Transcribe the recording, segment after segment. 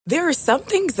There are some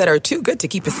things that are too good to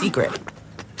keep a secret.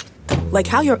 Like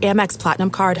how your Amex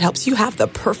Platinum card helps you have the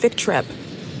perfect trip.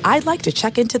 I'd like to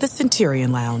check into the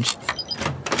Centurion Lounge.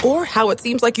 Or how it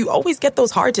seems like you always get those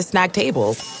hard-to-snag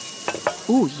tables.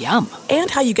 Ooh, yum.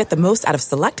 And how you get the most out of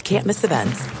select can't-miss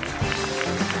events.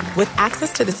 With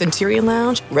access to the Centurion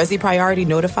Lounge, Resi Priority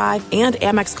Notified, and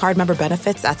Amex card member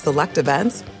benefits at select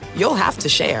events, you'll have to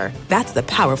share. That's the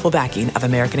powerful backing of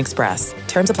American Express.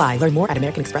 Terms apply. Learn more at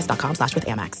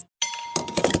americanexpress.com/withAmex.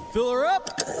 Fill her up.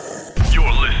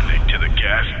 You're listening to the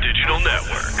Gas Digital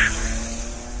Network.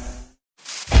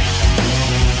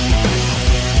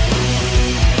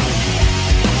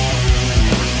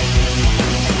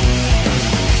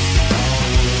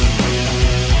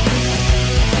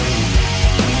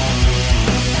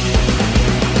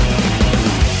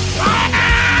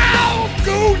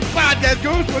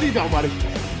 Goose, what are you doing, buddy?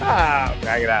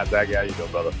 Hanging out, Zach. How you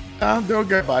doing, brother? I'm doing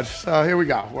good, bud. So here we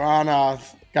go. We're on,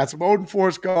 got some Odin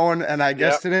Force going, and I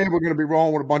guess today we're going to be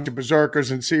rolling with a bunch of Berserkers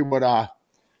and see what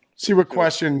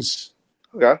questions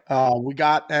we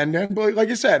got. And then, like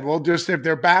you said, we'll just, if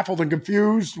they're baffled and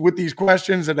confused with these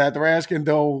questions and that they're asking,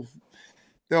 they'll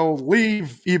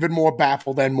leave even more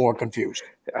baffled and more confused.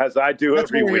 As I do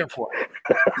every week.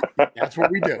 That's what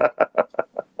we do.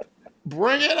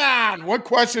 Bring it on. What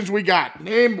questions we got?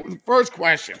 Name the first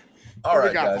question. All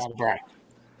right, guys.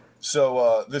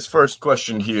 So this first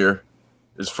question here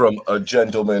is from a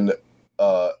gentleman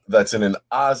that's in an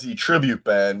Aussie tribute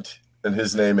band, and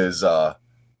his name is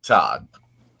Todd.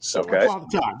 So Father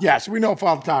Todd. Yes, we know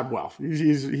Father Todd well.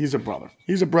 He's a brother.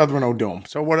 He's a brother in O'Doom.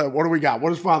 So what do we got? What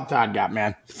does Father Todd got,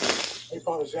 man? Hey,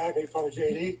 Father Zach. Hey, Father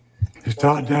JD. It's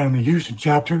Todd down in the Houston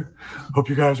chapter. Hope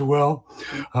you guys are well.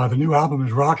 The new album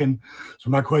is rocking. So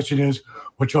my question is,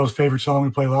 what's y'all's favorite song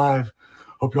to play live?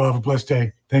 Hope y'all have a blessed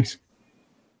day. Thanks.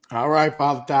 All right,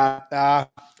 Father Todd.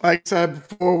 Like I said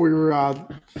before,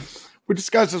 we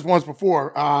discussed this once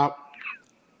before.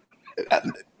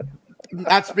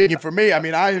 Not speaking for me. I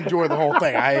mean, I enjoy the whole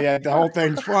thing. The whole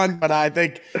thing's fun, but I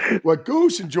think what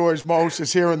Goose enjoys most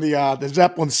is hearing the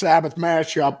Zeppelin Sabbath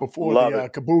mashup before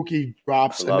Kabuki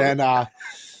drops, and then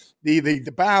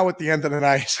the bow at the end of the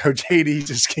night, so JD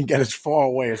just can get as far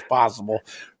away as possible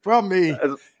from me.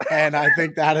 And I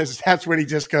think that's when he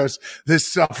just goes, "This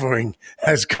suffering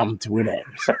has come to an end."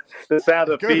 The sound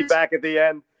of feedback at the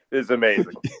end is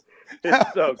amazing.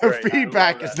 It's so great. The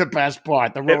feedback is the best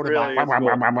part. The road really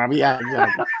cool. Yeah,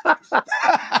 exactly.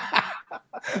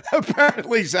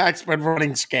 Apparently, Zach's been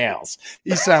running scales.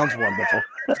 He sounds wonderful.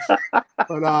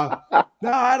 But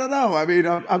no, I don't know. I mean,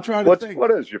 I'm trying to think.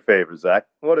 What is your favorite, Zach?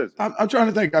 What is it? I'm trying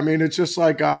to think. I mean, it's just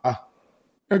like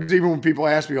even when people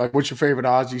ask me like, "What's your favorite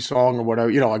Ozzy song?" or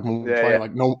whatever, like when we play,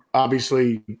 like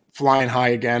obviously "Flying High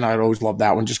Again." I always love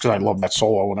that one just because I love that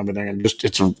solo and everything, and just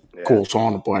it's a cool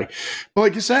song to play. But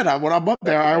like you said, when I'm up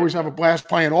there, I always have a blast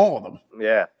playing all of them.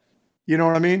 Yeah, you know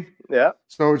what I mean? Yeah.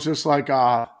 So it's just like,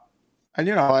 and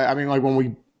I mean, like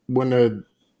when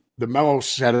the mellow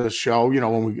set of the show,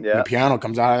 when the piano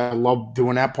comes out, I love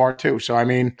doing that part too. So I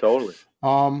mean, totally.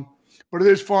 But it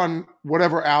is fun.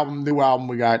 Whatever new album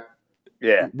we got.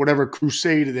 Yeah, whatever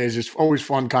crusade it is, it's always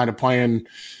fun kind of playing,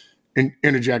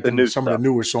 interjecting some of the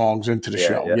newer songs into the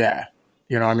show. Yeah.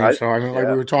 You know what I mean? So, I mean, like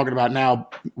we were talking about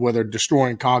now, whether Destroy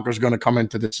and Conquer is going to come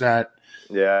into the set.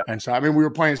 Yeah. And so, I mean, we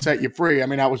were playing Set You Free. I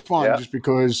mean, that was fun just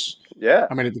because, I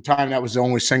mean, at the time, that was the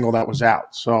only single that was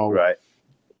out. So,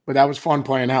 but that was fun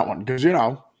playing that one because,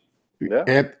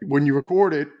 when you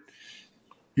record it,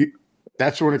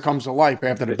 that's when it comes to life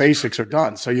after the basics are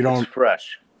done. So you don't. It's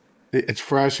fresh. It's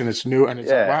fresh and it's new and it's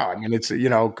like, wow. I mean, it's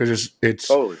because it's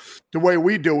totally. The way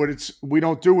we do it. We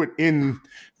don't do it in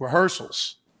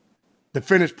rehearsals. The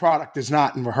finished product is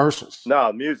not in rehearsals.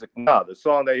 No, the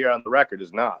song they hear on the record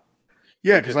is not.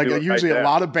 Yeah, because like usually a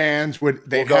lot of bands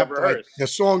they'd have like, the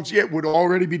songs would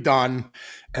already be done,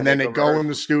 and then they go in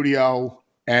the studio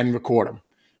and record them.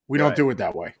 We don't do it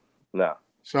that way. No.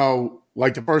 So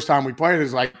like the first time we played it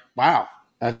is like, wow,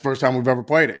 that's the first time we've ever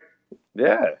played it.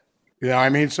 Yeah. You know what I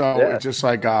mean? So it's just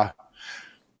like, I'd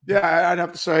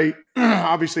have to say,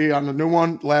 obviously on the new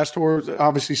one, last tour,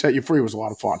 obviously Set You Free was a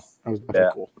lot of fun. That was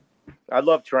definitely cool. I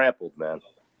love Trampled, man.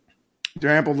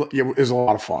 Trampled is a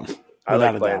lot of fun. I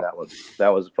like playing that one. That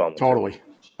was fun. Totally.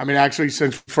 I mean, actually,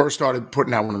 since we first started putting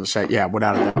that one in the set,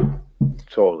 without a doubt.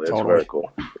 Totally. It's very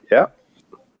cool. Yeah.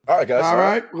 All right, guys. All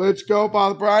right. Let's go,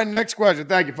 Father Brian. Next question.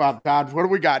 Thank you, Father Todd. What do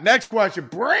we got? Next question.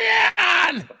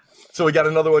 Brian! So we got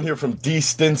another one here from D.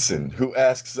 Stinson, who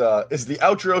asks, is the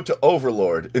outro to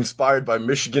Overlord inspired by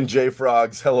Michigan J.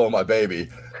 Frog's Hello, My Baby?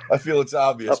 I feel it's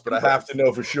obvious, but I have to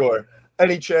know for sure.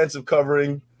 Any chance of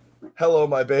covering Hello,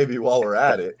 My Baby while we're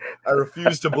at it. I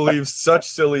refuse to believe such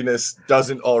silliness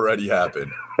doesn't already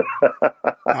happen.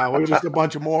 We're just a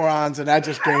bunch of morons, and that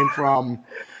just came from.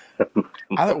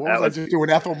 I was just doing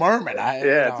Ethel Merman. Without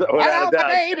a doubt.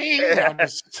 Baby. Yeah,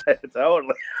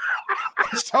 totally.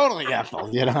 It's totally Ethel.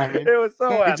 You know what I mean? It was so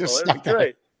He Ethel. just It stuck was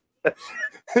great.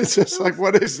 It's just like,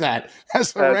 what is that?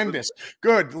 That's horrendous.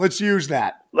 Good. Let's use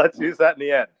that. Let's use that in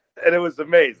the end. And it was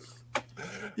amazing.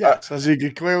 Yes, as you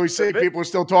can clearly see, people are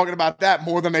still talking about that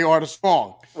more than they are the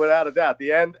song. Without a doubt.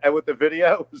 The end and with the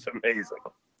video was amazing.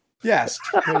 Yes.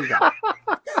 There you go.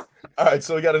 All right,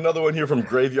 so we got another one here from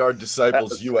Graveyard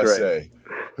Disciples USA,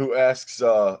 who asks,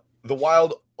 the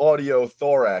Wylde Audio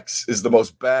Thorax is the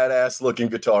most badass looking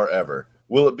guitar ever.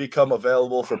 Will it become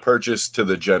available for purchase to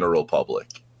the general public?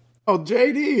 Oh,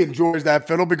 JD enjoys that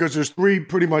fiddle because there's 3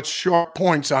 pretty much sharp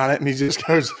points on it, and he just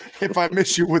goes, if I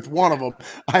miss you with one of them,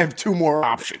 I have 2 more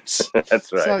options.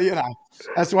 That's right. So,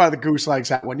 that's why the Goose likes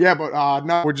that one. Yeah, but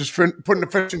no, we're just putting the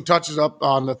finishing touches up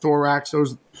on the Thorax.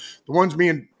 The ones me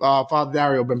and Father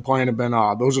Dario have been playing have been,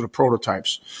 those are the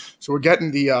prototypes. So we're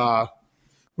getting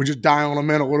we're just dialing them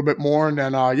in a little bit more, and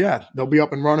then, they'll be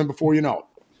up and running before you know it.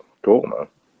 Cool, man.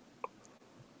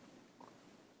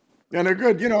 And they're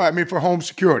good, for home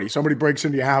security. Somebody breaks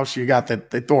into your house, you got the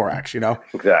Thorax,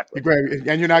 Exactly.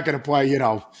 And you're not going to play,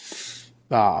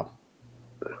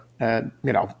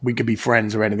 we could be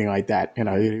friends or anything like that.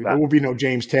 There will be no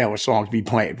James Taylor songs be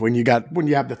played when you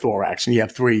have the Thorax and you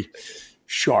have 3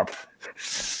 sharp.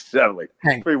 Definitely.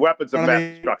 3 weapons of mass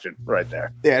destruction right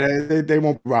there. Yeah, they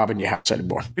won't be robbing your house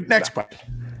anymore. But next question.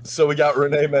 So we got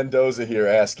Renee Mendoza here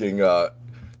asking,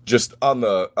 just on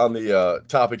the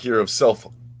topic here of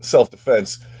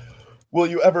self-defense, will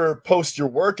you ever post your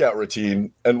workout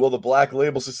routine, and will the Black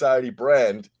Label Society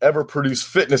brand ever produce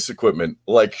fitness equipment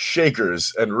like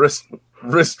shakers and wrist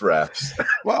wraps?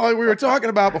 Well, like we were talking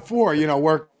about before,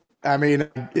 work. I mean,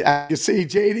 you see,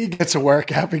 JD gets a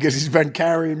workout because he's been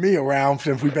carrying me around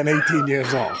since we've been 18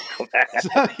 years old.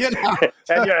 So, and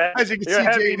as you can you're see,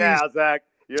 heavy JD now, Zach.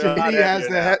 JD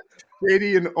has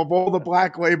JD and of all the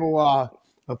Black Label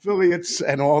affiliates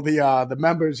and all the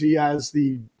members, he has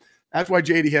that's why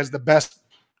JD has the best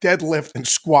deadlift and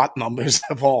squat numbers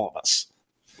of all of us.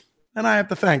 And I have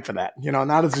to thank for that.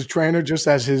 Not as his trainer, just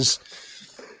as his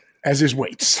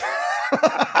weights.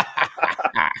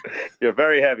 You're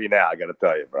very heavy now, I got to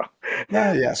tell you, bro.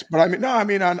 Yes. But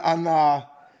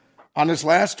on this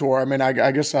last tour,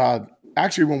 I guess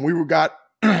actually when we got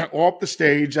off the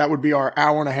stage, that would be our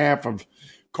hour and a half of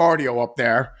cardio up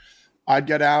there. I'd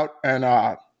get out and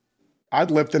I'd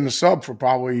lift in the sub for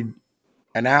probably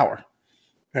an hour.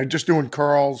 And just doing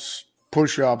curls,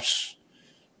 push-ups,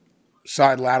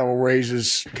 side lateral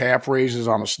raises, calf raises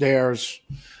on the stairs.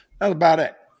 That was about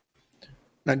it.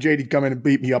 Then JD come in and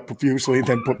beat me up profusely and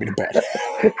then put me to bed.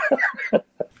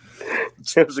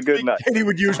 It was a good night. And he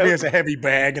would use me as a heavy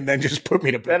bag and then just put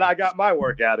me to bed. Then I got my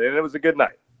workout in, and it was a good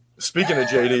night. Speaking of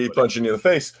JD punching you in the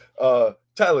face,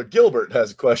 Tyler Gilbert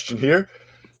has a question here.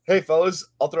 Hey, fellas,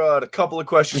 I'll throw out a couple of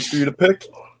questions for you to pick.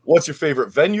 What's your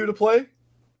favorite venue to play?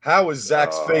 How is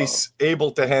Zach's face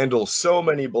able to handle so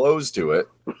many blows to it?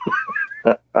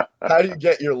 How do you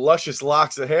get your luscious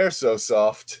locks of hair so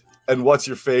soft? And what's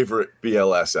your favorite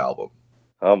BLS album?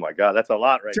 Oh, my God. That's a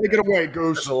lot right Take there. it away,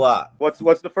 Goose. That's a lot. What's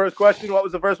the first question? What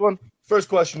was the first one? First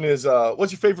question is,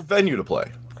 what's your favorite venue to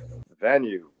play?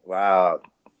 Venue. Wow.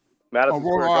 Madison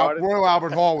Square Garden. Royal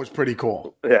Albert Hall was pretty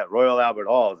cool. Yeah, Royal Albert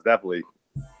Hall is definitely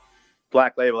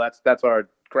Black Label. That's our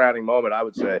crowning moment, I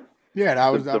would say. Yeah, that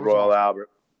was the Royal Albert.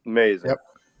 Amazing.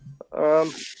 Yep.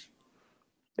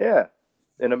 Yeah.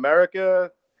 In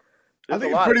America, I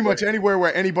think it's pretty much anywhere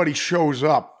where anybody shows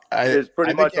up. It's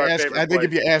pretty much our favorite I think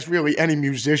if you ask really any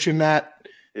musician that,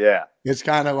 yeah, it's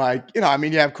kind of like, you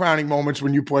have crowning moments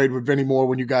when you played with Vinnie Moore,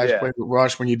 when you guys played with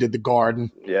Rush, when you did the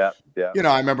Garden. Yeah.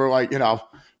 I remember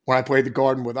when I played the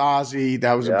Garden with Ozzy,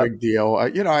 that was a big deal.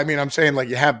 I'm saying like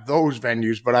you have those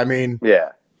venues, but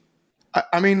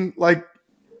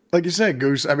like you said,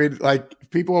 Goose,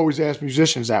 people always ask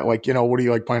musicians that, what do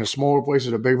you like playing a smaller place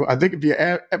or a big? I think if you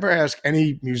ever ask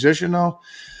any musician though,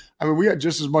 we had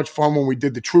just as much fun when we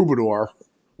did the Troubadour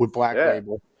with Black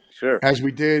Label, as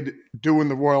we did doing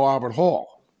the Royal Albert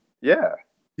Hall. Yeah.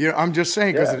 I'm just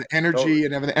saying because of the energy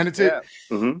and everything.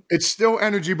 And it's still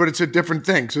energy, but it's a different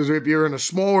thing. So if you're in a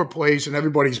smaller place and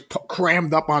everybody's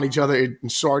crammed up on each other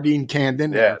and sardine canned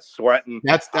in there, sweating.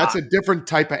 That's a different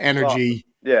type of energy.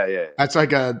 Yeah. That's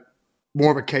like more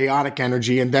of a chaotic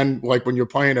energy. And then like when you're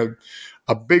playing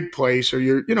a big place, or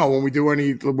when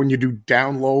you do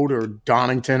Download or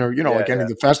Donington or any of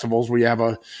the festivals where you have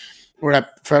or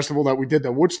that festival that we did,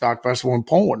 the Woodstock Festival in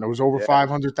Poland. There was over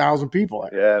 500,000 people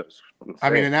there. Yeah, it was insane. I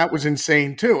mean, and that was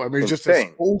insane too. I mean, it's just this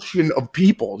ocean of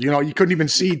people. You couldn't even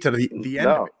see to the end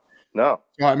of it. No.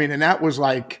 So, I mean, and that was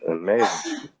like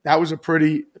amazing. That was a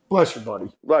pretty bless you,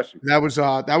 buddy. Bless you. That was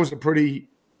a pretty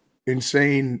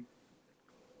insane.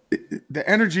 The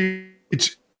energy,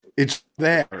 it's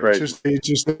there. Crazy. It's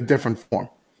just a different form.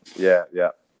 Yeah,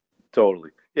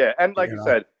 totally. Yeah, and like you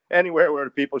said, anywhere where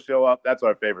people show up, that's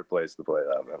our favorite place to play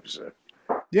that. I'm sure.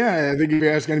 Yeah, I think if you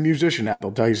ask any musician that,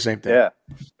 they'll tell you the same thing. Yeah,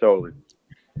 totally.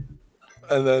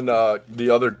 And then the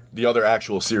other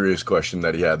actual serious question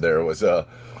that he had there was,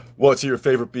 what's your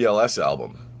favorite BLS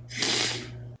album?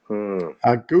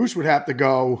 Goose would have to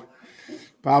go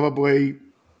probably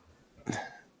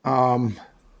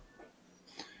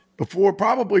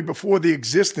before the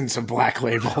existence of Black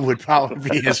Label would probably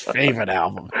be his favorite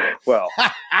album. Well,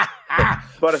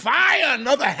 but fire,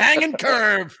 another hanging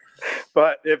curve.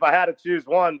 But if I had to choose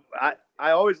one,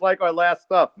 I always like our last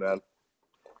stuff, man.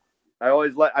 I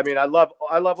love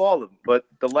all of them, but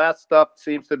the last stuff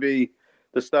seems to be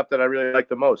the stuff that I really like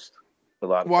the most.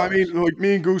 Well, I mean, like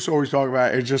me and Goose always talk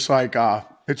about it. It's just like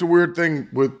it's a weird thing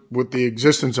with the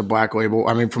existence of Black Label.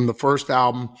 I mean, from the first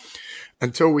album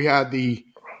until we had the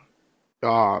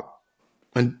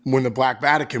and when the Black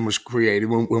Vatican was created,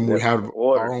 when we have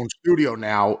our own studio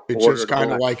now, it's just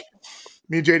kind of like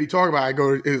me and JD talk about. I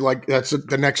go like that's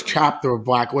the next chapter of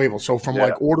Black Label. So from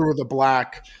like Order of the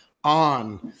Black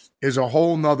on is a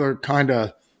whole nother kind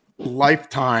of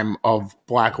lifetime of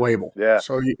Black Label. Yeah.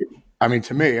 So I mean,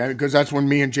 to me, because that's when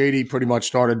me and JD pretty much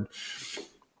started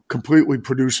completely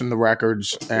producing the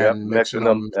records and mixing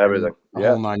them, everything, the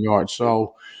whole 9 yards.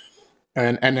 So,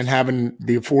 and then having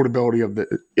the affordability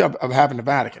of having the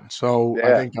Vatican. So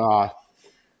I think,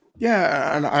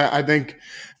 and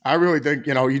I really think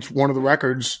each one of the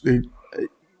records, the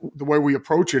way we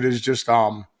approach it is just,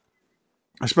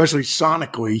 especially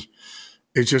sonically,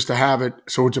 it's just to have it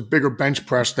so it's a bigger bench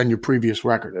press than your previous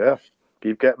record. Yeah.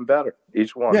 Keep getting better,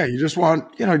 each one. Yeah, you just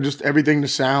want, just everything to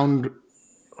sound,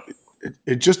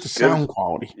 it's just the sound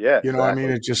quality. Yeah, you know what I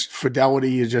mean? It's just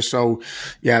fidelity is just so,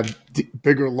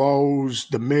 bigger lows,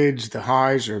 the mids, the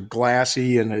highs are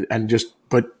glassy and just,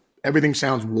 but everything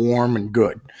sounds warm and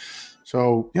good.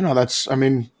 So, that's,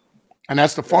 and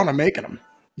that's the fun of making them.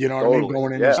 You know what I mean?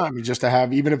 Going in time, you just to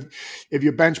have, even if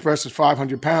your bench press is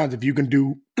 500 pounds, if you can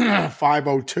do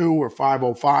 502 or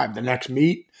 505 the next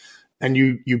meet, and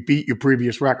you beat your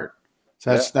previous record.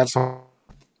 So that's all.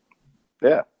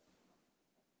 Yeah.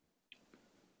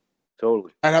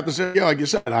 Totally. I'd have to say, like you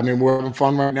said, we're having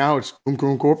fun right now. It's Doom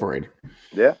Crew Incorporated.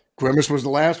 Yeah. Grimace was the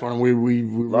last one. We were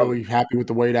really happy with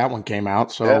the way that one came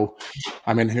out. So,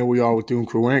 here we are with Doom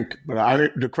Crew Inc.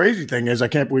 But the crazy thing is, I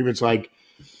can't believe it's like,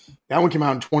 that one came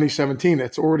out in 2017.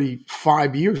 That's already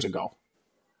 5 years ago.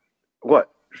 What?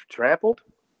 Trampled?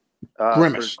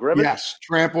 Grimace. Yes,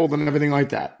 trampled and everything like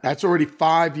that. That's already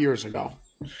 5 years ago.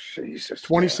 Jesus.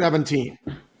 2017.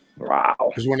 Man.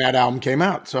 Wow. Is when that album came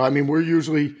out. So, we're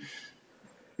usually.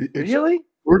 Really?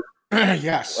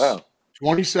 Yes. Wow.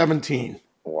 2017.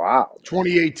 Wow.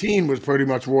 2018 was pretty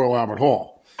much Royal Albert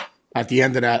Hall at the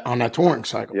end of that, on that touring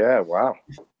cycle. Yeah, wow.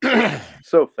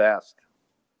 So fast.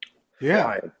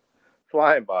 Yeah.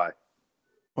 Flying by.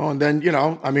 Well, and then,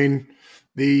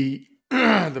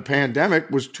 the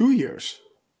pandemic was 2 years.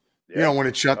 Yeah. When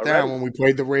it shut down, when we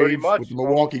played the Rave with the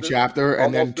Milwaukee chapter,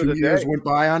 and then 2 years went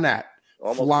by on that.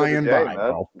 Flying by,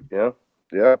 bro. Yeah.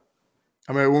 Yeah.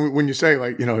 When you say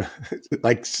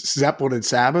like Zeppelin and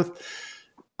Sabbath,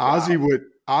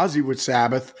 Ozzy with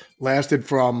Sabbath lasted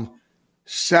from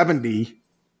 70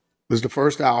 was the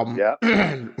first album. Yeah.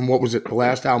 And what was it? The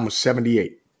last album was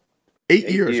 78. 8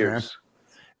 years, man.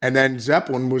 And then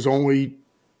Zeppelin was only,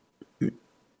 to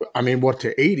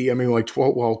 80? Like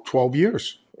 12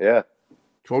 years. Yeah.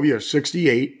 12 years,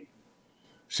 68,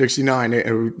 69.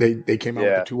 They came out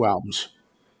with the two albums.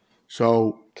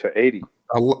 So to 80.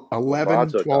 11,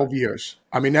 12 years.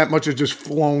 That much has just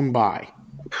flown by.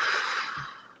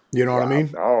 You know what I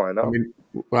mean? Oh, I know.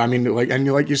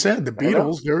 Like you said, the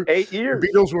Beatles, they're 8 years. The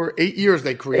Beatles were 8 years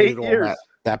they created all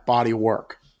that body of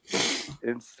work.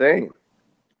 Insane.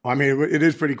 It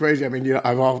is pretty crazy.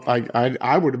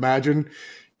 I would imagine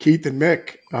Keith and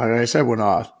Mick, like I said, when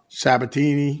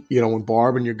Sabatini, when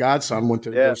Barb and your godson went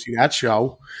to go see that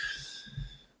show,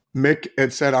 Mick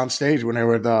had said on stage when they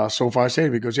were at the SoFi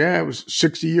Stadium, he goes, it was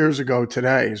 60 years ago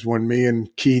today is when me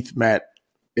and Keith met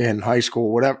in high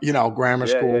school, whatever, grammar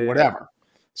school, whatever.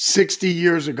 60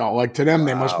 years ago. Like to them,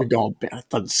 they must be going, that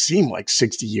doesn't seem like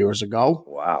 60 years ago.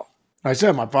 Wow. I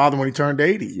said my father when he turned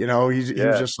 80. He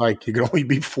was just like he could only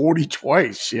be 40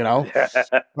 twice.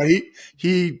 But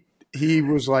he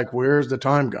was like, "Where's the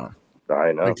time gone?"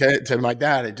 I know. Like to my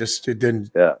dad, it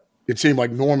didn't. Yeah. It seemed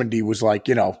like Normandy was like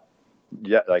like a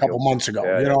couple months ago.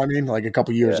 Yeah, you know what I mean? Like a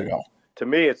couple years ago. To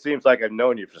me, it seems like I've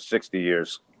known you for 60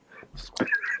 years.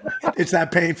 It's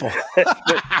that painful.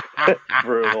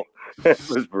 Brutal. It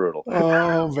was brutal.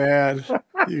 Oh, man.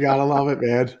 You got to love it,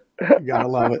 man. You got to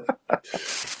love it.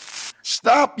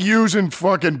 Stop using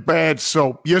fucking bad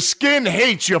soap. Your skin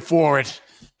hates you for it.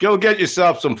 Go get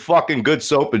yourself some fucking good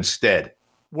soap instead.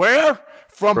 Where?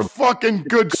 From fucking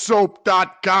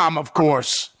goodsoap.com, of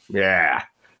course. Yeah.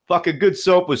 Fucking Good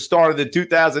Soap was started in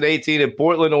 2018 in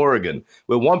Portland, Oregon,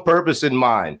 with one purpose in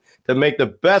mind: to make the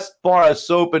best bar of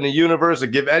soap in the universe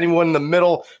and give anyone the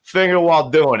middle finger while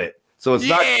doing it. So it's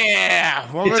not.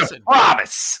 Yeah. Well, it's listen. a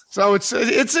promise. So it's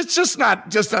just not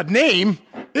just a name.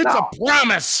 It's a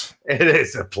promise. It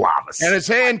is a promise. And it's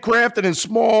handcrafted in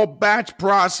small batch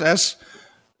process.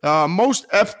 Most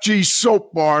FG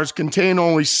soap bars contain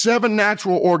only 7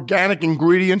 natural organic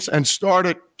ingredients and start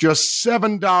at just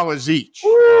 $7 each.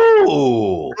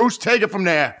 Ooh. Bruce, take it from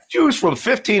there. Choose from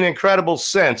 15 incredible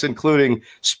scents, including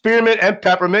spearmint and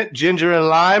peppermint, ginger and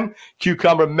lime,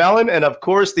 cucumber melon, and, of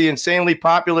course, the insanely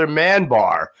popular Man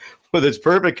Bar with its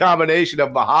perfect combination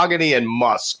of mahogany and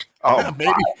musk. Oh,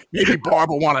 maybe Barb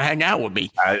will want to hang out with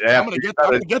me. I'm gonna get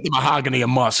the mahogany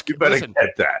and musk. You better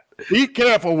get that. Be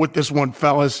careful with this one,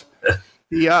 fellas.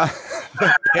 The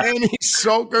panty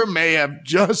soaker may have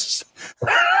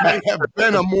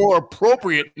been a more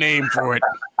appropriate name for it.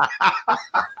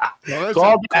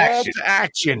 Call to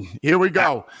action. Here we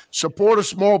go. Support a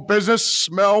small business,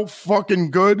 smell fucking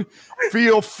good,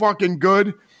 feel fucking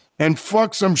good, and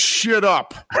fuck some shit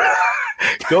up.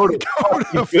 Go to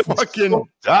fucking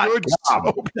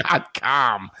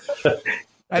goodsoap.com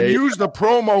and use the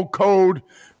promo code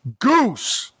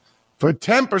GOOSE for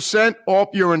 10% off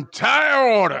your entire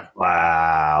order.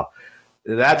 Wow.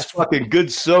 That's fucking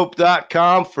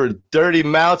goodsoap.com for dirty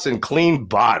mouths and clean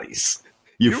bodies.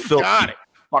 You filthy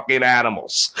fucking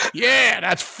animals. Yeah,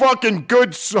 that's fucking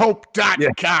goodsoap.com.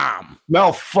 Yeah.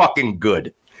 Smell fucking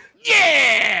good.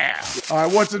 Yeah. All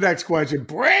right, what's the next question?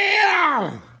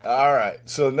 Bram! All right,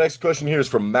 so the next question here is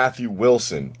from Matthew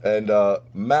Wilson. And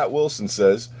Matt Wilson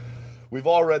says, we've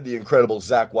all read the incredible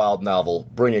Zakk Wylde novel,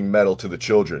 Bringing Metal to the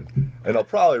Children. And I'll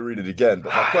probably read it again,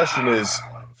 but my question is,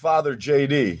 Father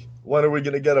JD, when are we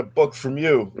going to get a book from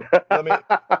you?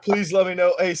 Please let me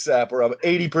know ASAP, or I'm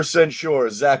 80% sure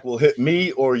Zakk will hit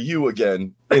me or you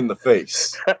again in the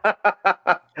face.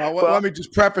 Let me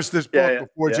just preface this book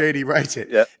before JD writes it.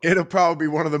 Yeah. It'll probably be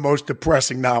one of the most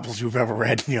depressing novels you've ever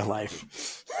read in your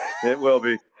life. It will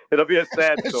be. It'll be a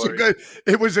sad story.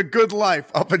 It was a good life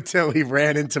up until he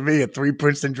ran into me at 3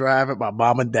 Princeton Drive at my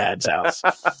mom and dad's house.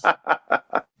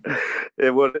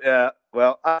 It would.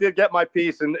 Well, I did get my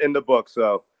piece in the book,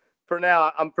 so for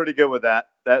now, I'm pretty good with that.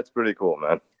 That's pretty cool,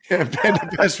 man. Yeah, man,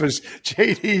 the best was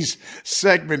JD's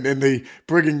segment in the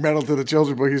Bringing Metal to the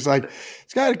Children book. He's like,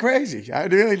 it's kind of crazy. I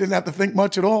really didn't have to think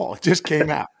much at all. It just came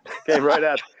out. Came right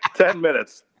out. 10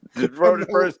 minutes. Just wrote it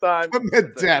first time. From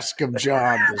the desk of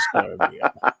John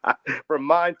Disturbia. From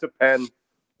mind to pen,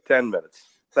 10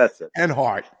 minutes. That's it. And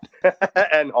heart.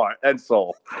 And heart. And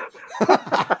soul.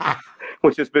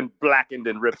 Which has been blackened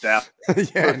and ripped out for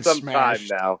some time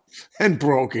now. And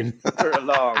broken. For a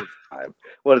long time.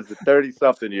 What is it,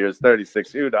 30-something years,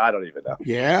 36? I don't even know.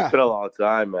 Yeah. It's been a long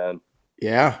time, man.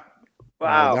 Yeah.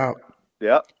 Wow.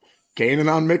 Yep. Gaining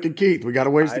on Mick and Keith. We got a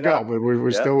ways to go, but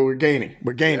we're gaining.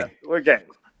 We're gaining. Yeah, we're gaining.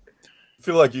 I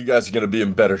feel like you guys are going to be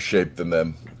in better shape than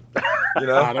them. You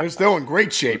know? They're still in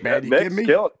great shape, man. You kidding me?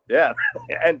 Yeah.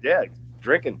 And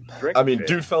drinking. I mean,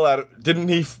 dude fell out. Didn't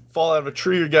he fall out of a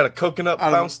tree or got a coconut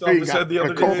bounced off his head the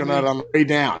other day? Coconut on the way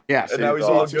down. Yes. And now he's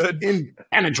all good.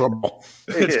 Impenetrable.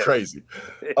 It's crazy.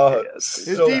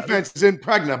 His defense is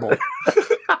impregnable.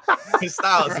 His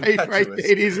style is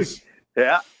impetuous.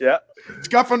 Yeah. It's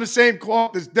got from the same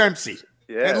cloth as Dempsey.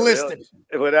 Yeah. Enlisted.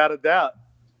 Really. Without a doubt.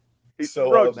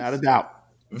 Without a doubt.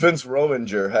 Vince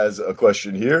Rominger has a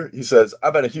question here. He says,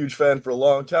 I've been a huge fan for a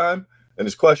long time. And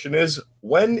his question is,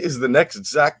 when is the next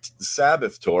Zakk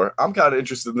Sabbath tour? I'm kind of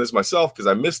interested in this myself because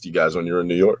I missed you guys when you were in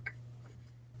New York.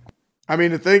 I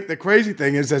mean, the crazy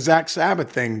thing is the Zakk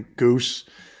Sabbath thing, Goose,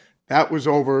 that was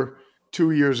over 2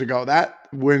 years ago. That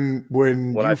when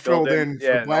you filled in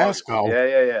for Glasgow.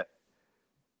 Yeah.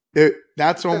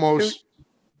 That's almost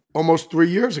 3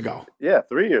 years ago. Yeah,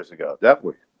 3 years ago,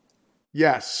 definitely.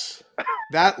 Yes.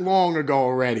 That long ago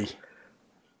already.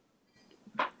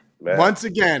 Man. Once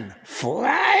again,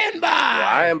 flying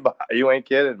by. You ain't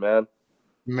kidding, man.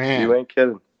 Man. You ain't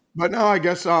kidding. But no, I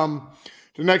guess the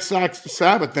next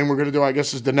Sabbath thing we're going to do, I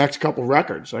guess, is the next couple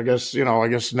records. I guess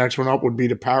the next one up would be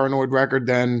the Paranoid record,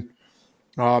 then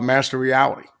Master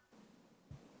Reality.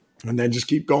 And then just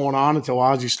keep going on until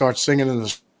Ozzy starts singing in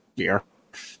the year.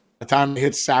 By the time it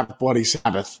hits Sabbath, Bloody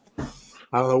Sabbath,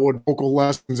 I don't know what vocal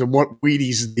lessons and what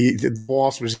Wheaties the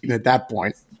boss was eating at that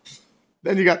point.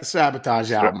 Then you got the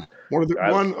Sabotage album.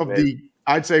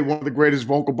 I'd say one of the greatest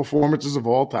vocal performances of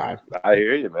all time. I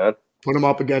hear you, man.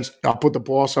 I'll put the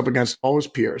boss up against all his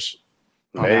peers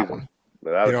on that one.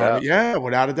 Without a doubt. Yeah,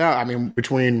 without a doubt. I mean,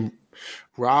 between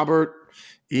Robert,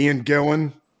 Ian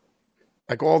Gillan,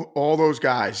 like all those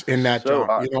guys in that joint,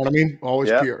 you know what I mean? All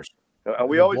his peers. And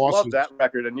we always loved that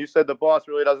record, and you said the boss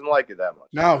really doesn't like it that much.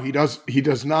 No, he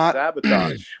does not.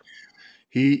 Sabotage.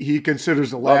 He considers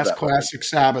the last classic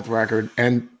Sabbath record,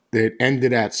 and it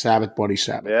ended at Sabbath, Bloody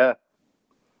Sabbath. Yeah.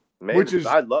 Amazing. Which is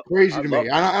crazy to me.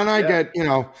 And I get,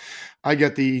 I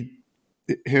get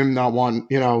him not wanting,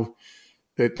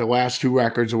 the last two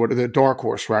records or what the Dark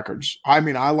Horse records. I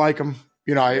mean, I like them.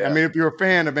 I mean, if you're a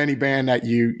fan of any band that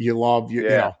you love, you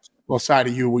know, aside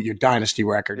of you with your Dynasty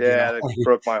record, that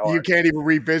broke my heart. You can't even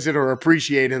revisit or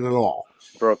appreciate it at all.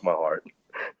 Broke my heart.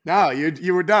 No,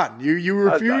 you were done. You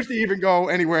refused to even go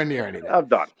anywhere near anything. I'm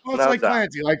done. Well, it's like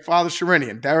Clancy, like Father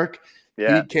Sherinian. Derek,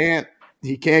 he can't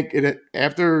get it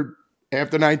after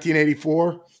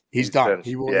 1984. He's done.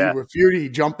 He refused. He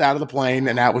jumped out of the plane,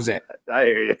 and that was it. I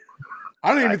hear you.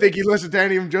 I don't even think he listened to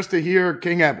any of them just to hear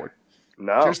King Edward.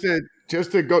 No,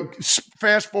 just to go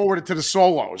fast forward it to the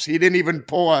solos. He didn't even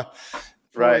pull a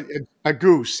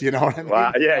Goose. You know what I mean?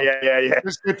 Wow. Yeah.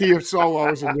 Just get to your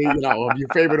solos and of your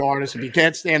favorite artists. If you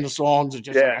can't stand the songs, I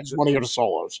just want to hear the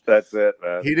solos. That's it,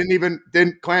 man. He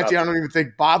Clancy. I don't even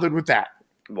think bothered with that.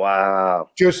 Wow.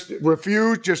 Just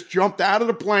refused, just jumped out of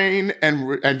the plane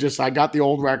and just, I got the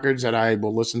old records and I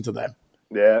will listen to them.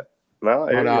 Yeah. No,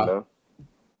 I hear you, man.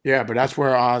 Yeah, but that's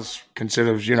where Oz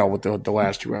considers, with the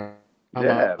last two records.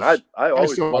 I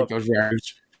always still like those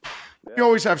records. Yeah. You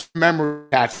always have some memory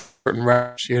at certain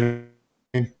records,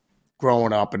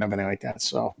 growing up and everything like that.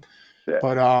 So,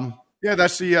 but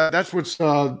that's what's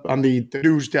on the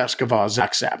news desk of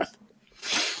Zach Sabbath.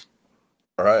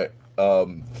 All right.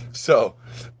 So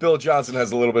Bill Johnson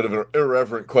has a little bit of an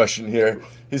irreverent question here.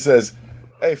 He says,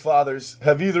 "Hey fathers,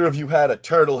 have either of you had a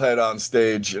turtle head on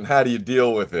stage, and how do you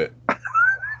deal with it?"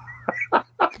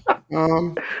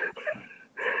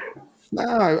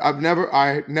 No,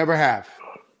 I never have.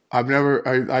 I've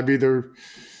either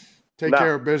take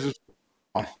care of business.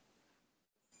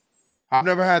 I've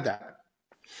never had that.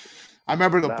 I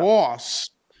remember the boss.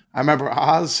 I remember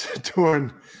Oz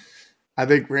doing, I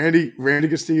think Randy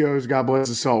Castillo's, God bless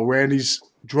his soul, Randy's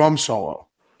drum solo.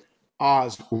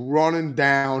 Oz running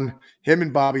down, him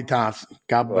and Bobby Thompson,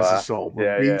 God bless his soul.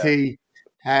 BT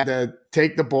had to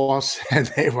take the boss, and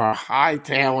they were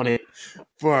hightailing it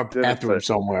for a bathroom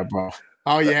somewhere, bro.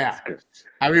 Oh, yeah.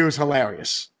 I mean, it was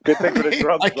hilarious. Good thing for the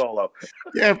drum solo.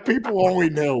 Yeah, people only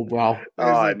knew, bro.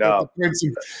 I know.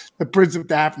 The Prince of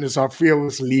Darkness, our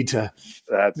fearless leader.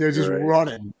 They're just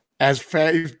running as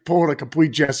fast. He's pulling a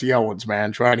complete Jesse Owens,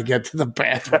 man, trying to get to the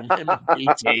bathroom.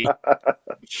 BT.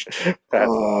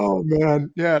 Oh,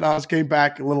 man. Yeah, and Oz came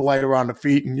back a little later on the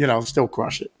feet and, still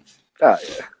crushed it. Oh,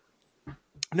 yeah.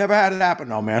 Never had it happen,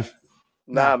 though, man.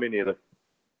 Nah, me neither.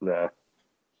 Nah.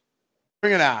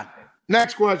 Bring it on.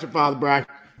 Next question, Father Bragg.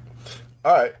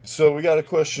 All right, so we got a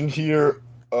question here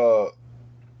from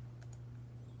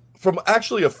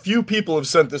actually a few people have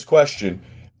sent this question,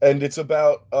 and it's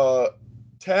about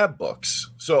tab books.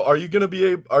 So, are you going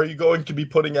to be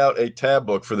putting out a tab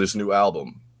book for this new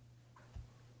album?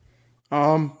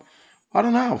 I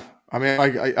don't know. I mean,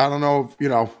 I don't know.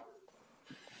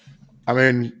 I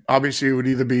mean, obviously, it would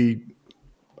either be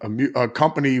a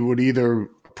company would either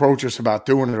approach us about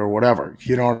doing it or whatever.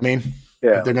 You know what I mean?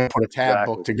 Yeah. If they're going to put a tab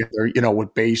book together,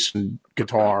 with bass and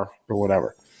guitar or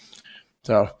whatever.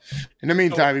 So, in the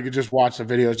meantime, you could just watch the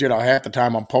videos. Half the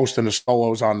time I'm posting the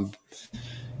solos on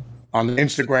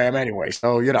Instagram anyway.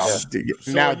 So,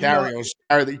 now Dario's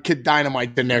the Kid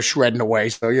Dynamite in there shredding away.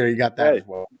 So, you got that as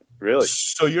well. Really?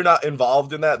 So you're not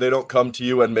involved in that? They don't come to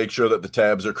you and make sure that the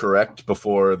tabs are correct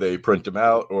before they print them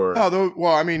out? Or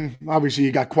well, I mean, obviously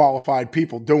you got qualified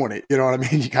people doing it. You know what I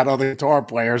mean? You got other guitar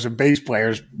players and bass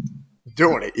players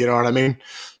doing it. You know what I mean?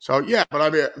 So, yeah, but I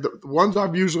mean, the ones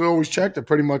I've usually always checked are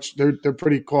pretty much, they're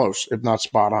pretty close, if not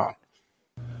spot on.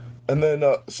 And then,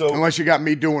 unless you got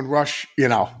me doing Rush,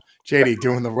 JD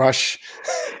doing the Rush.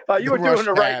 You were doing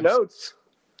the right notes.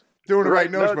 Doing the right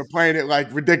notes, but playing it like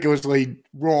ridiculously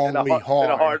wrongly hard.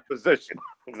 In a hard position.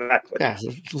 Exactly.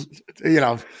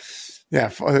 Yeah. Yeah,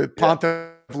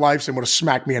 Pontiff Lifeson would have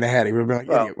smacked me in the head. He would have been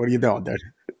like, idiot, what are you doing, dude?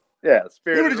 Yeah,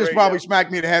 he would have just probably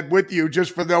smacked me in the head with you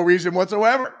just for no reason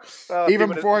whatsoever. Even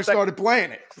before I started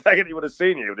playing it. Second he would have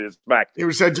seen you, he would have smacked you. He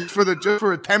would have said just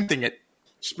for attempting it.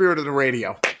 Spirit of the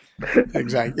radio.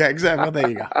 Exactly. Yeah, exactly. Well, there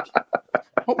you go.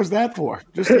 What was that for?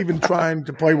 Just even trying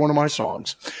to play one of my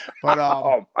songs. But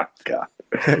oh my God.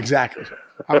 Exactly.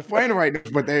 I was playing it right now,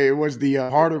 but it was the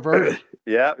harder version.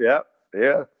 Yeah,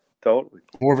 totally.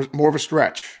 More of a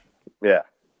stretch. Yeah.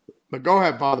 But go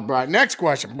ahead, Father Brian. Next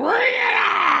question. Bring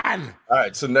it on. All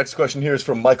right. So the next question here is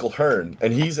from Michael Hearn,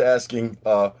 and he's asking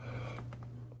a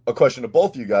question to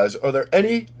both of you guys. Are there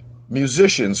any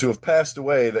musicians who have passed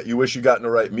away that you wish you gotten to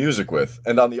write music with?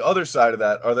 And on the other side of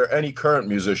that, are there any current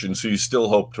musicians who you still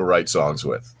hope to write songs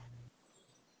with?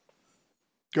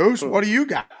 Goose, what do you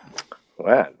got?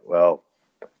 Well,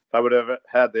 if I would have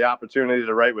had the opportunity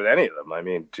to write with any of them, I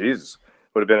mean, Jesus,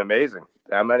 would have been amazing.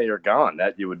 How many are gone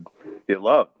that you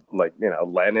love? Like,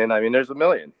 Lennon. I mean, there's a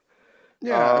million.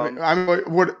 Yeah,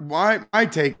 why my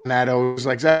take on that is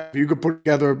like, if you could put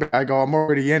together, I go, I'm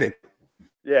already in it.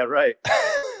 Yeah, right.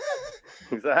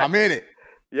 Exactly. I'm in it.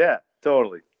 Yeah,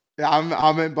 totally. Yeah,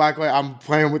 I'm in Blacklight. I'm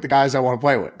playing with the guys I want to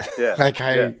play with. Yeah,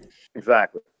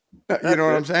 exactly. You know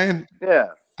what I'm saying?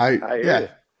 Yeah, I hear you.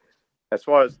 As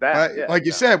far as that, like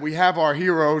you said, we have our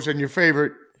heroes and your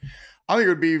favorite. I think it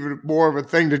would be even more of a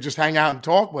thing to just hang out and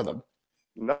talk with them.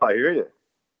 No, I hear you.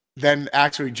 Than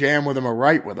actually jam with them or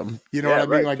write with them. You know what I mean?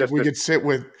 Right. Like if we could sit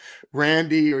with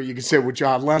Randy, or you could sit with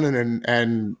John Lennon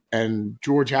and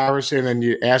George Harrison, and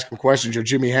you ask them questions, or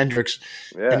Jimi Hendrix,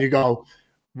 and you go,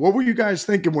 "What were you guys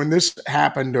thinking when this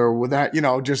happened?" Or with that,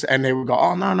 and they would go,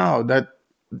 "Oh no, that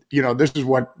this is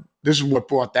what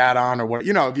brought that on," or what,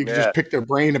 if you could just pick their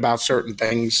brain about certain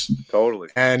things. Totally.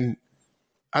 And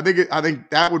I think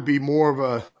that would be more of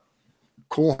a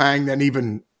cool hang than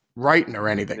even writing or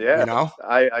anything. Yeah,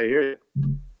 I hear you.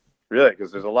 Really,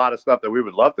 because there's a lot of stuff that we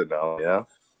would love to know.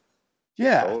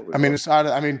 Yeah, totally. I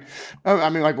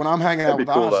mean, like when I'm hanging out with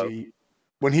Ozzy,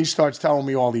 when he starts telling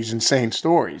me all these insane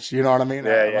stories, you know what I mean?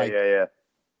 Yeah.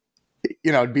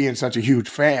 Being such a huge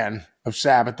fan of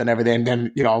Sabbath and everything,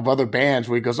 and then of other bands,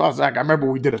 where he goes, "Oh, Zach, I remember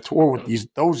we did a tour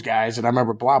with those guys, and I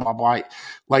remember blah blah blah,"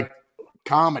 like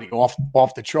comedy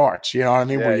off the charts. You know what I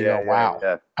mean? Wow.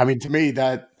 Yeah. I mean, to me,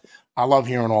 that I love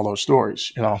hearing all those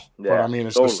stories. But I mean,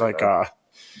 it's just like,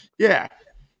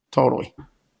 totally.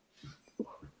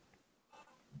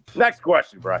 Next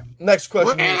question, Brian. Next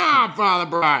question. Father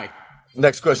Brian.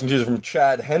 Next question here is from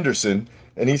Chad Henderson,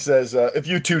 and he says, if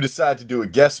you two decide to do a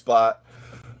guest spot,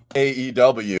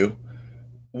 AEW,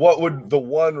 what would the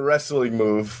one wrestling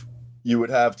move you would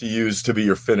have to use to be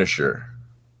your finisher?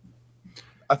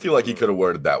 I feel like he could have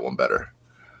worded that one better.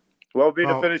 What would be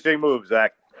the finishing move,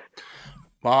 Zach?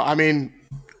 Well, I mean,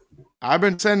 I've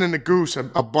been sending the Goose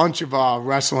a bunch of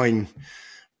wrestling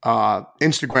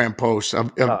Instagram posts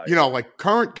of like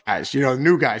current guys,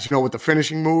 new guys, with the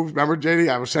finishing moves. Remember, JD?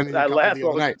 I was sending you a couple the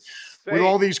other night with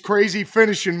all these crazy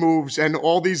finishing moves and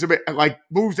all these like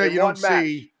moves that you don't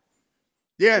see.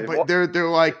 Yeah, but they're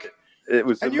like, it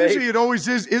was, and amazing. Usually it always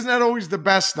is. Isn't that always the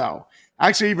best though?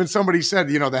 Actually, even somebody said,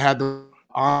 they had the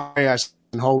IS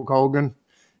and Hulk Hogan,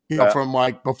 from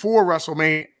like before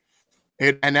WrestleMania.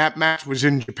 And that match was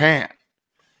in Japan.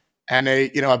 And they,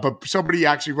 but somebody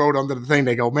actually wrote under the thing,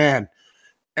 they go, man,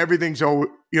 everything's,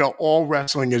 all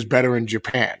wrestling is better in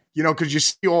Japan. Because you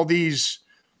see all these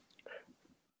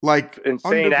like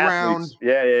insane underground. Athletes.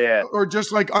 Yeah. Or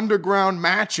just like underground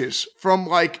matches from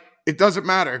like, it doesn't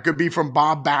matter. It could be from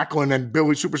Bob Backlund and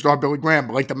superstar Billy Graham.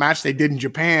 But like the match they did in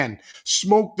Japan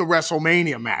smoked the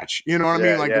WrestleMania match. You know what I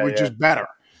mean? Like it was just better.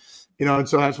 And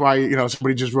so that's why,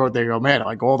 somebody just wrote, they go, man,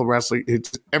 like all the wrestling,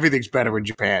 everything's better in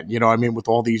Japan. You know what I mean? With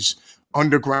all these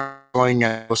underground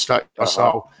and stuff.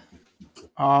 So,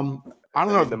 I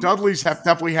don't know. The Dudleys have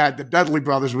definitely had the Dudley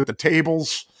brothers with the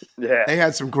tables. Yeah. They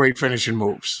had some great finishing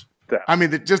moves. I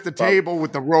mean, just the table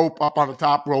with the rope up on the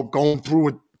top rope going through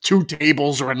with two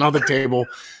tables or another table.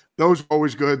 Those were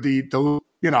always good. The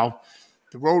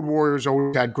Road Warriors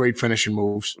always had great finishing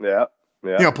moves. Yeah.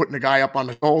 Yeah. Putting the guy up on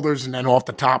the shoulders and then off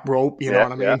the top rope, you know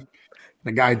what I mean? Yeah.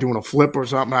 The guy doing a flip or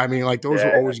something. I mean, like those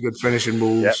were always good finishing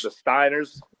moves. Yeah,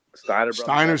 the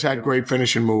Steiners had great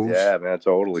finishing moves. Yeah, man,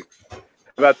 totally.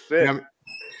 That's it.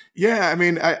 I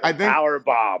mean, I think power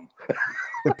bomb.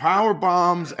 The power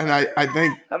bombs, and I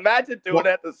think imagine doing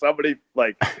that to somebody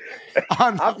like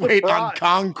on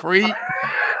concrete.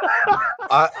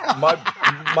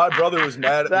 My brother was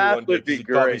mad at me one day because he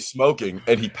caught me smoking,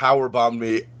 and he power bombed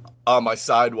me on my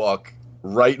sidewalk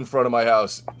right in front of my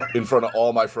house, in front of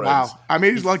all my friends. Wow. I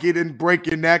mean, he's lucky he didn't break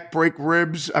your neck, break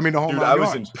ribs. I mean, the whole Dude, 9 I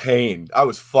was yards. in pain. I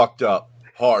was fucked up.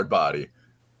 Hard body.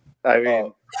 I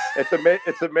mean,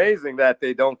 it's amazing that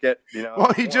they don't get,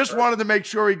 Well, he just wanted to make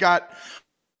sure he got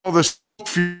all the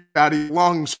stuff out of his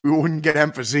lungs so he wouldn't get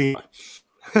emphysema.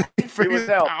 He figured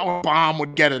the power bomb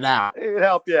would get it out. It would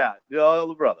help you out,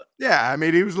 little brother. Yeah, I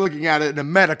mean, he was looking at it in a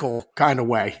medical kind of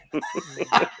way.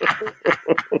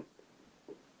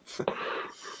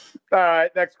 All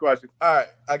right, next question. All right,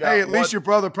 I got. Hey, at least your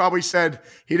brother probably said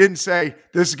he didn't say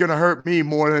this is going to hurt me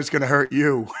more than it's going to hurt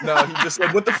you. No, he just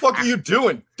said, "What the fuck are you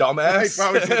doing, dumbass?" He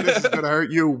probably said this is going to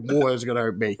hurt you more than it's going to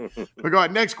hurt me. But go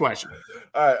ahead, next question.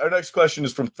 All right, our next question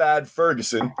is from Thad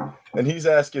Ferguson, and he's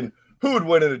asking, who would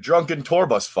win in a drunken tour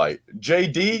bus fight,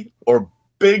 JD or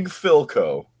Big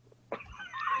Philco?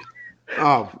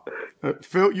 Oh,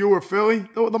 Phil, you were Philly?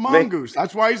 The mongoose.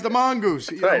 That's why he's the mongoose.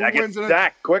 That's right. I get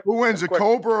stacked quick. Who wins, quick. a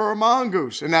cobra or a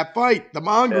mongoose in that fight? The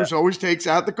mongoose always takes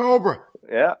out the cobra.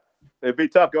 Yeah. It'd be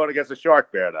tough going against a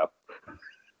shark bear, though.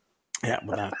 Yeah,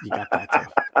 well, you got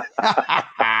that,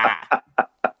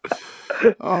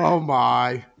 too. Oh,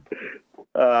 my.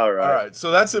 All right.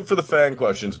 So that's it for the fan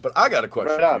questions, but I got a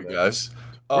question for you guys.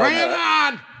 Bring it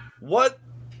on! What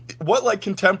like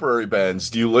contemporary bands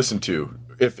do you listen to,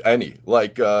 if any?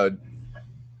 Like,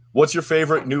 what's your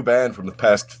favorite new band from the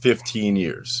past 15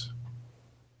 years?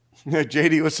 Yeah,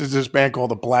 JD listens to this band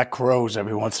called the Black Crows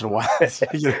every once in a while. It's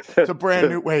a brand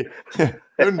new. Wait,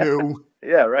 they're new.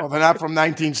 Yeah, right. Well, they're not from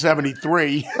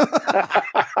 1973.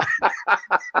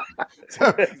 So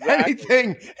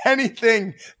Exactly.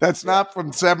 anything that's not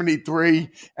from 73,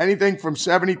 anything from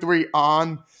 73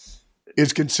 on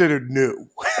is considered new.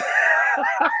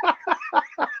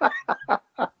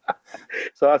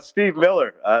 So Steve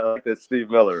Miller. I like that Steve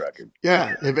Miller record.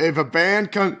 Yeah, if a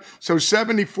band comes, so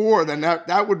 74, then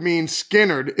that would mean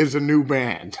Skinnerd is a new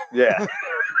band. Yeah.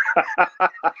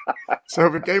 So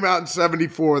if it came out in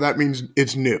 74, that means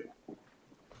it's new.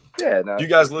 Yeah. No, Do you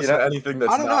guys listen to anything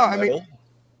that's I don't not know. metal? I mean,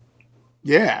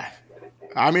 yeah.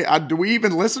 I mean, do we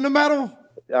even listen to metal?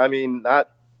 I mean, not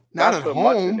at so home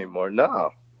much anymore.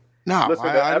 No. No, Listen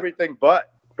to everything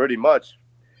but, pretty much.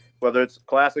 Whether it's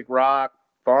classic rock,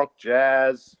 funk,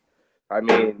 jazz. I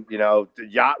mean, the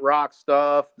yacht rock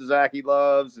stuff Zachy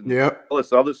loves, and all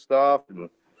this other stuff, and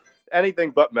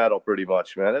anything but metal, pretty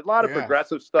much, man. A lot of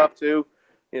progressive stuff too,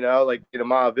 like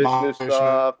Mahavishnu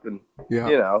stuff, and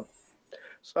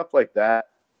stuff like that.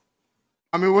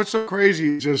 I mean, what's so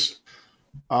crazy is just,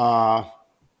 like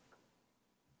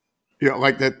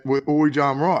that with Uwe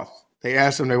John Roth. They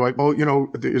asked him, they were like, well,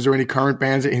 is there any current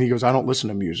bands? And he goes, I don't listen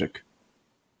to music.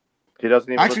 He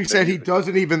doesn't even actually said he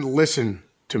doesn't even listen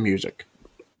to music.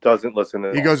 Doesn't listen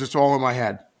to. He goes, it's all in my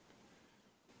head.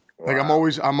 Wow. Like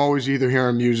I'm always either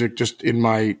hearing music just in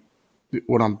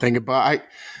what I'm thinking. But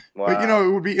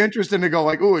it would be interesting to go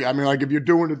like, oh, I mean, like if you're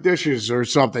doing the dishes or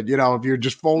something, if you're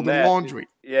just folding laundry.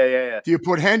 Yeah. Do you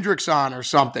put Hendrix on or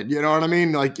something? You know what I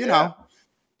mean? Like,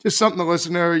 just something to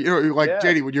listen to.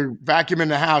 JD, when you're vacuuming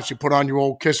the house, you put on your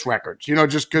old Kiss records.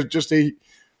 just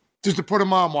to put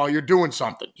them on while you're doing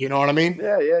something. You know what I mean?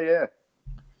 Yeah.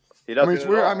 He doesn't. I mean, it's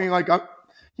weird. I mean, like,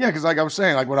 because like I was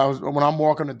saying, like when I'm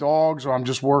walking the dogs or I'm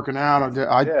just working out,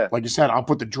 like you said, I'll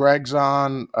put the dregs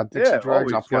on, Dixie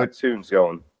Dregs. I'll put tunes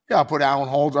going. Yeah, I'll put Alan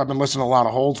Holds. I've been listening to a lot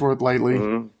of Holdsworth lately.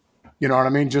 Mm-hmm. You know what I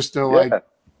mean? Just to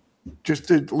just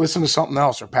to listen to something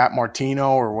else or Pat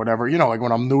Martino or whatever. Like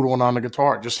when I'm noodling on the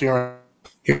guitar, just hearing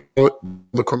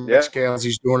the chromatic scales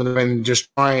he's doing and just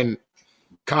try and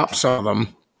cop some of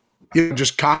them.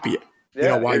 Just copy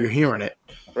it, while you're hearing it.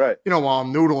 Right. While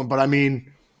I'm noodling. But I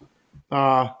mean,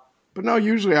 but no,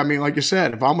 usually, I mean, like you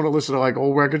said, if I'm going to listen to like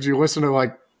old records, you listen to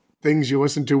like things you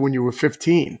listened to when you were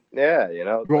 15. Yeah,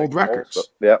 old records.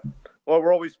 Yeah. Well,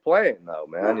 we're always playing though,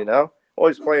 man,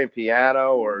 always playing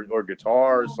piano or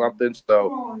guitar or something.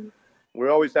 So we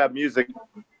always have music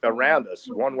around us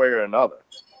one way or another.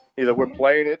 Either we're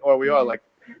playing it or we are like,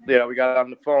 we got it on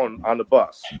the phone on the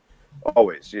bus.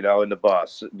 Always, in the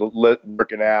bus,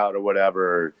 working out or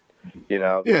whatever,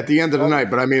 Yeah, at the end of the night.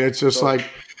 But I mean, it's just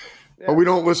but we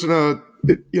don't listen to,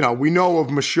 we know of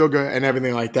Meshuggah and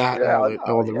everything like that.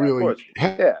 All the really,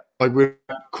 like we're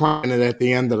crying it at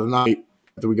the end of the night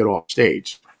after we get off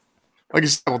stage. Like I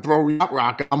said, we'll throw Yacht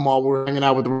Rock on while we're hanging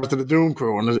out with the rest of the Doom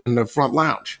crew in the front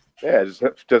lounge. Yeah,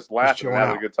 just laughing and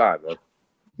having a good time, man.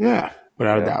 Yeah,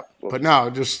 without a doubt. But no,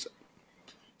 just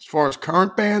as far as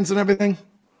current bands and everything,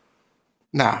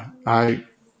 like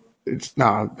you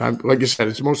said,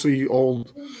 it's mostly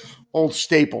old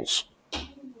staples.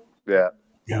 Yeah.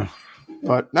 Yeah.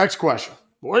 But next question.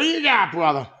 What do you got,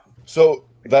 brother? So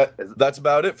That's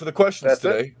about it for the questions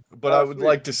today. But I would sweet.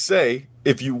 like to say,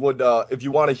 if you want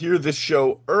to hear this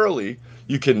show early,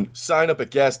 you can sign up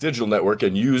at Gas Digital Network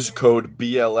and use code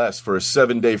BLS for a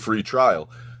 7-day free trial.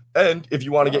 And if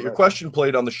you want to get your question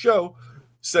played on the show,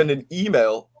 send an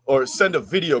email or send a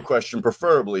video question,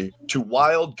 preferably, to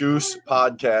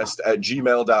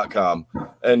wildgoosepodcast@gmail.com.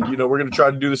 And, we're going to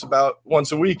try to do this about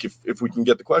once a week if we can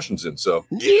get the questions in. So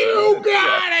you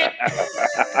got it.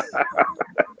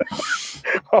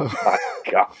 Oh, my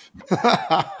God.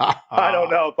 I don't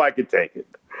know if I could take it.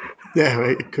 Yeah,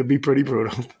 it could be pretty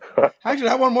brutal. Actually,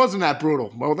 that one wasn't that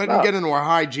brutal. Well, they didn't get into our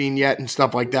hygiene yet and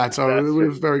stuff like that, so it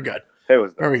was very good. It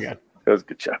was very good. It was a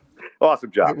good job.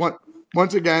 Awesome job.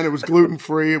 Once again, it was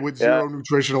gluten-free with zero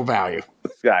nutritional value.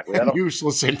 Exactly.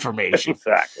 Useless information.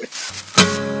 Exactly.